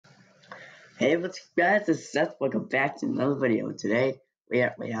Hey, what's up, guys? This is Seth. Welcome back to another video. Today, wait,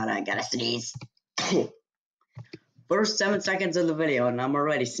 hold on, I gotta sneeze. First 7 seconds of the video, and I'm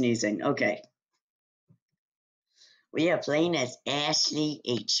already sneezing. Okay. We are playing as Ashley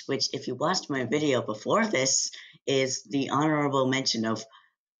H, which, if you watched my video before this, is the honorable mention of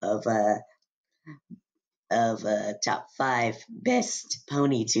top 5 best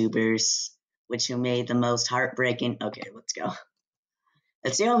pony tubers, which who made the most heartbreaking. Okay, let's go.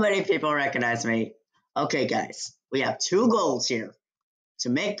 Let's see how many people recognize me. Okay, guys, we have 2 goals here.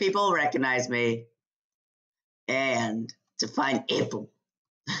 To make people recognize me and to find April.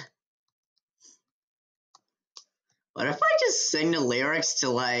 What if I just sing the lyrics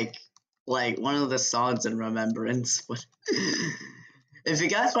to like one of the songs in remembrance? If you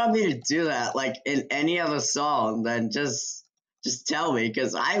guys want me to do that, like in any other song, then just tell me,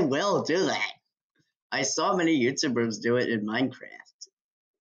 because I will do that. I saw many YouTubers do it in Minecraft.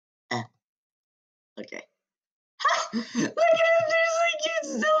 Okay. Look at him, there's like,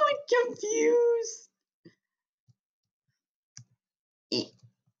 he's so confused.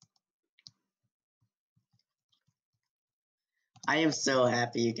 I am so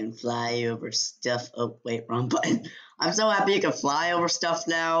happy you can fly over stuff. Oh, wait, wrong button. I'm so happy you can fly over stuff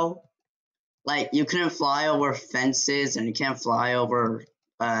now. Like, you couldn't fly over fences, and you can't fly over,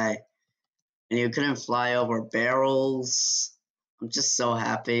 and you couldn't fly over barrels. I'm just so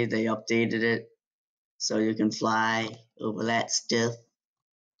happy they updated it so you can fly over that stuff.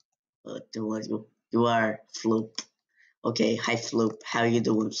 Do our Floop. Okay, hi Floop. How you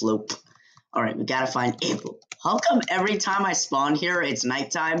doing, Floop? Alright, we gotta find April. How come every time I spawn here, it's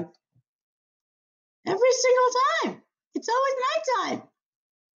nighttime? Every single time! It's always nighttime!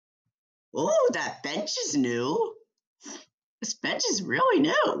 Oh, that bench is new. This bench is really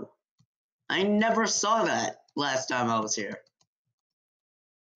new. I never saw that last time I was here.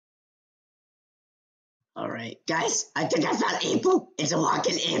 Alright, guys, I think I found April. It's a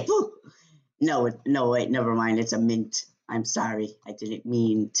walking April. No, wait, never mind. It's a mint. I'm sorry. I didn't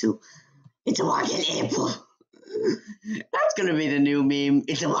mean to. It's a walking April. That's gonna be the new meme.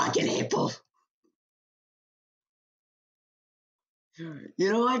 It's a walking April.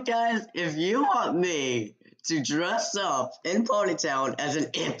 You know what, guys? If you want me to dress up in Ponytown as an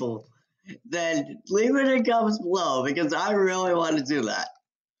April, then leave it in the comments below, because I really want to do that.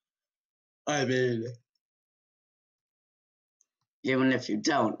 I mean, even if you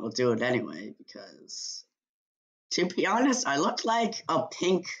don't, we'll do it anyway, because, to be honest, I look like a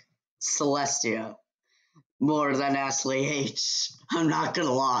pink Celestia more than Ashley H. I'm not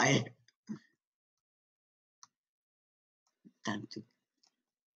gonna lie.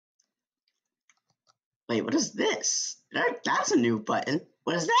 Wait, what is this? That's a new button.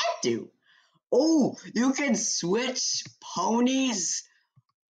 What does that do? Oh, you can switch ponies?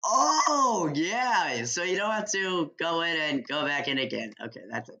 Oh, yeah. So you don't have to go in and go back in again. Okay,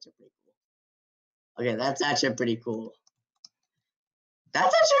 that's actually pretty cool. Okay, that's actually pretty cool.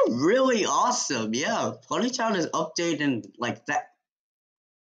 That's actually really awesome. Yeah, Ponytown is updating like that.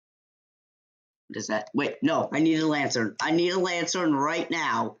 What is that? Wait, no, I need a lantern. I need a lantern right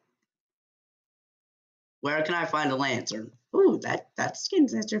now. Where can I find a lantern? Ooh, that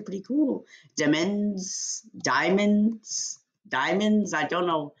skin's actually pretty cool. Diamonds. I don't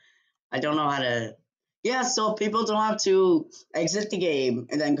know how to. Yeah, so people don't have to exit the game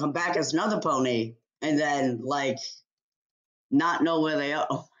and then come back as another pony and then like not know where they are.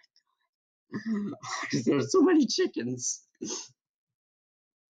 Oh my god, there's so many chickens.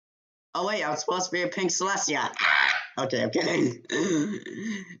 Oh wait, I'm supposed to be a pink Celestia. Okay, I'm kidding.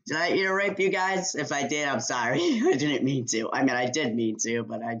 Did I ear rape you guys? If I did, I'm sorry. I didn't mean to. I mean, I did mean to,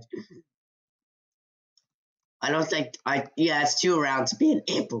 but I don't think yeah, it's too round to be an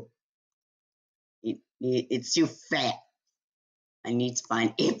April. It's too fat. I need to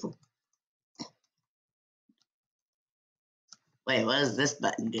find April. Wait, what does this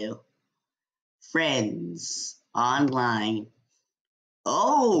button do? Friends. Online.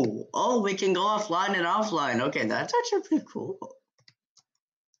 Oh, we can go offline and offline. Okay, that's actually pretty cool.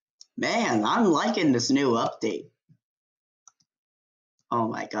 Man, I'm liking this new update. Oh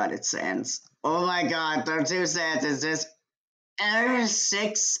my god, it's Sans. Oh my god, there are 2 Sans. Is this Error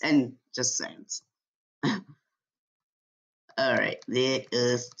 6 and just Sans? Alright,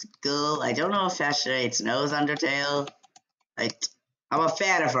 let's go. I don't know if Fascinates knows Undertale. I'm a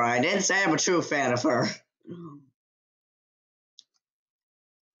fan of her. I didn't say I'm a true fan of her.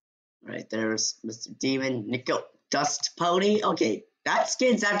 Right, there's Mr. Demon, Nico, Dust Pony. Okay, that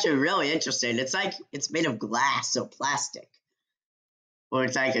skin's actually really interesting. It's like it's made of glass or plastic. Or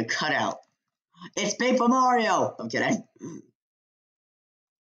it's like a cutout. It's Paper Mario! I'm kidding.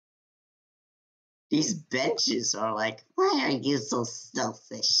 These benches are like, why are you so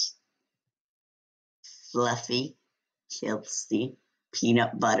selfish? Fluffy, Chelsea,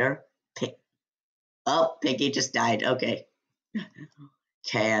 peanut butter, oh, Piggy just died. Okay.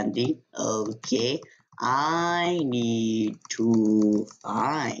 Candy. Okay. I need to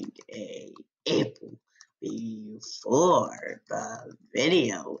find a apple before the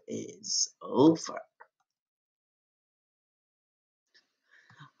video is over.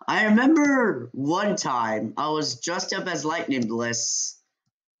 I remember one time I was dressed up as Lightning Bliss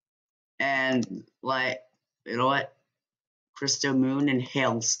and like, you know what? Crystal Moon and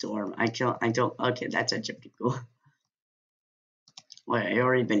Hailstorm. I don't, okay, that's actually pretty cool. Wait, I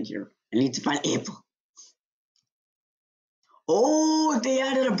already been here. I need to find apple. Oh, they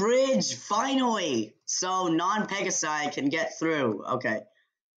added a bridge, finally! So non-Pegasi can get through. Okay.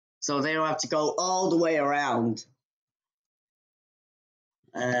 So they don't have to go all the way around.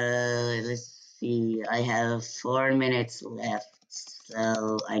 Let's see. I have 4 minutes left.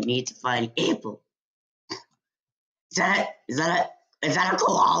 So I need to find apple. Is that a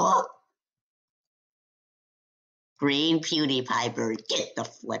koala? Green PewDiePie bird, get the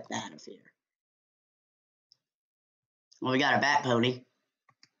flip out of here. Well, we got a bat pony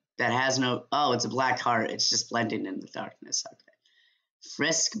that has no. Oh, it's a black heart. It's just blending in the darkness. Okay.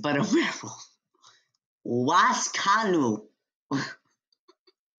 Frisk, but a werewolf. Waskanu.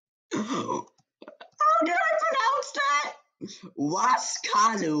 How did I pronounce that?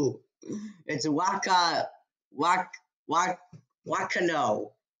 Waskanu. It's Wakano.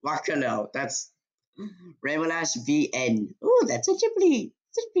 That's Rainbow Dash VN. Ooh, that's such a pretty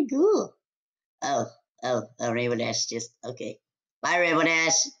cool. Oh, Rainbow Dash just, okay. Bye, Rainbow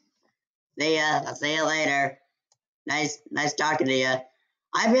Dash. See ya. I'll see you later. Nice talking to you.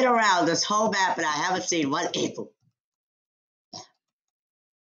 I've been around this whole map and I haven't seen one apple.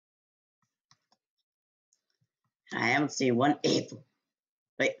 I haven't seen one apple.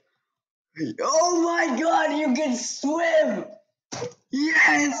 Wait. Oh my god, you can swim!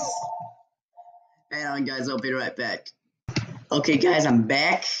 Yes! Hang on, guys, I'll be right back. Okay, guys, I'm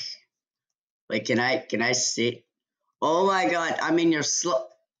back. Wait, can I sit? Oh my god, I'm in your Is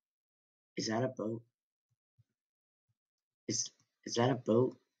that a boat? Is that a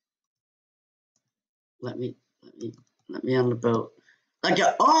boat? Let me on the boat.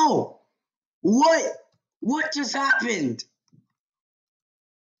 Oh! What just happened?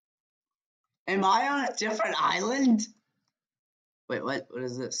 Am I on a different island? Wait, what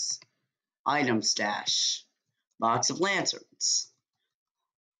is this? Item stash. Box of lanterns.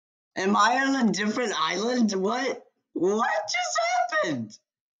 Am I on a different island? What just happened?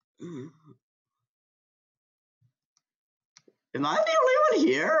 Am I the only one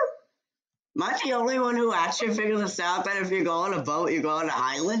here? Am I the only one who actually figured this out, that if you go on a boat, you go on an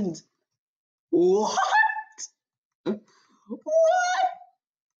island? What? What?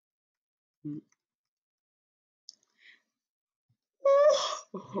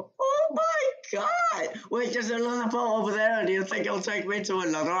 Oh my god! Wait, there's another boat over there. Do you think it'll take me to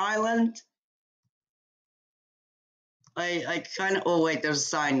another island? I kind of. Oh wait, there's a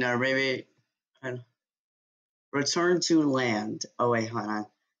sign there. Maybe. Return to land. Oh wait, hold on.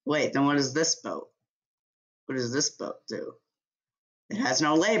 Wait, then what is this boat? What does this boat do? It has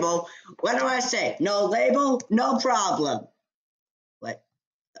no label. What do I say? No label, no problem. What?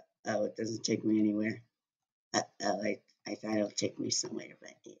 Oh, it doesn't take me anywhere. I thought it'll take me somewhere,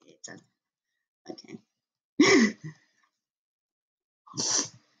 but it's on. Okay.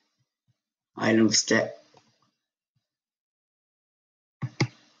 Item step.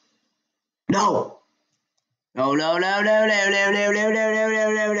 No. No.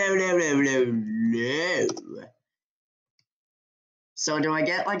 So do I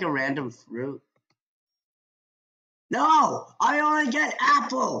get like a random fruit? No, I only get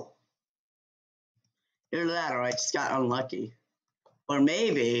apple. Either that or I just got unlucky. Or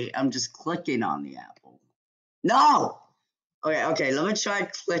maybe I'm just clicking on the apple. No! Okay, let me try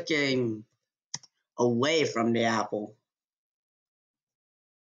clicking away from the apple.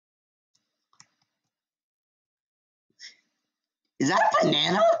 Is that a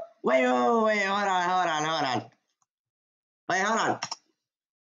banana? Wait, hold on. Wait, hold on.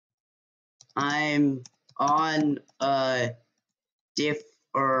 I'm on a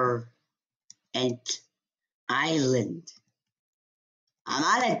different island. I'm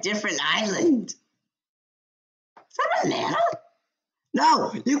on a different island. Is that a banana?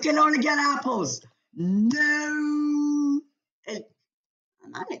 No, you can only get apples. No.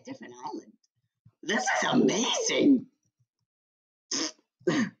 I'm on a different island. This is amazing.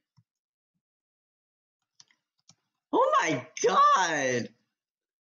 Oh my god.